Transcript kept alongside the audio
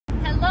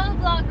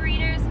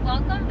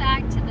welcome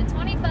back to the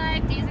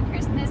 25 Days of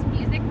Christmas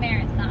Music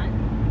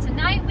Marathon.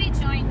 Tonight we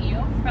join you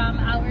from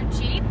our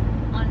Jeep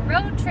on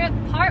road trip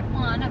part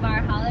 1 of our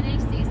holiday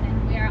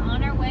season. We are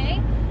on our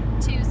way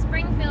to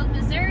Springfield,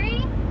 Missouri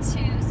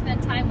to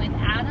spend time with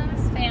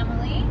Adam's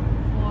family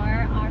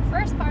for our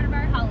first part of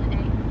our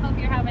holiday. Hope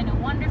you're having a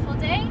wonderful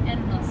day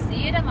and we'll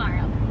see you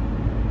tomorrow.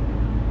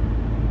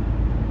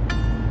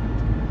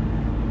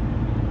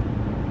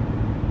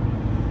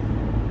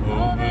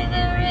 Over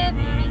the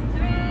river and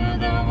through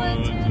the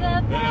wood to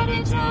the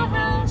Babbage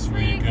house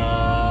we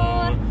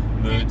go.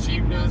 The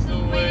Jeep knows the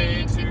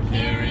way to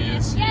carry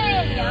us,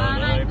 yay,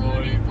 on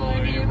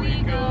I-44 here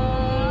we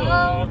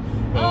go.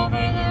 Over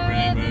the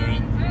river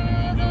and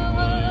through the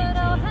wood,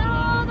 oh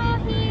how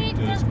the heat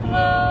does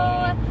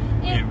blow.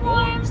 It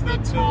warms the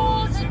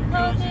toes and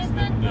cozies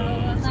the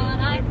nose, on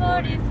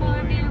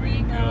I-44 here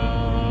we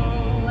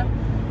go.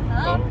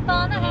 Up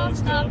on the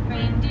housetop,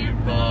 reindeer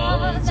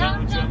paws,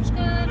 out jumps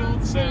good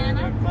old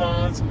Santa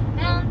Claus.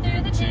 Down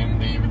through the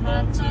chimney with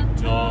lots of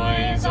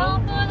toys, all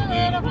for the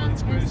little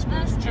ones'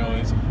 Christmas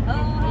joys. Oh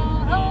ho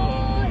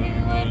ho, who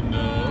would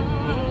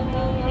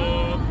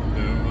know?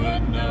 Who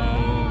would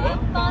know?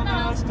 Up on the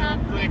housetop,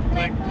 click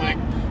click click,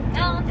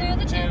 down through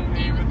the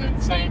chimney with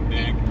good Saint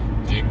Nick.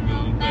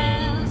 Jingle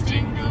bells,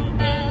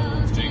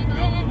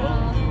 jingle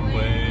all the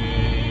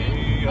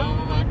way. Oh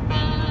what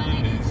fun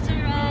it is to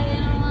ride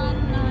in a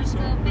one-horse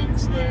open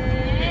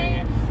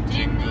sleigh.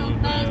 Jingle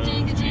bells,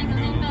 jingle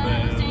jingle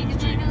bells, jingle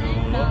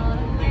jingle all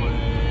the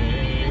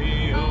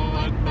way. Oh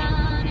what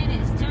fun it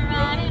is to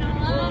ride in a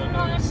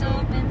one-horse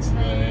open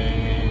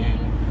sleigh.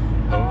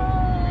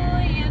 Oh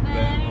you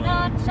better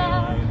not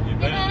shout, you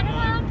better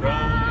not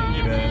cry,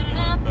 you better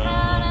not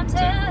pout, I'm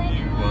telling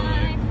you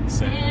why.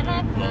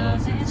 Santa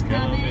Claus is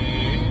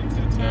coming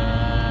to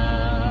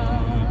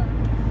town.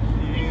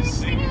 He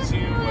sees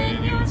you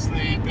when you're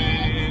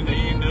sleeping,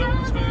 he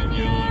knows when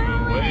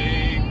you're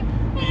awake.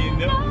 He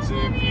knows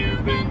if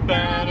you've been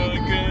bad or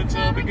good,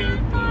 so be good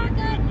for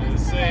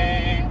goodness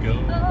sake.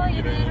 Oh,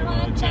 you better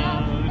watch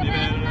out, you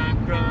better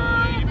not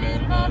cry, you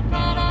better not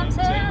pout, I'm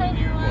telling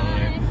you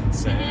why.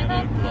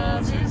 Santa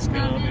Claus is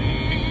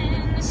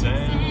coming,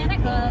 Santa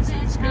Claus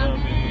is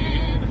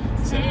coming,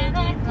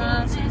 Santa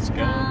Claus is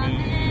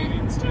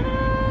coming to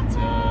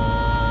town.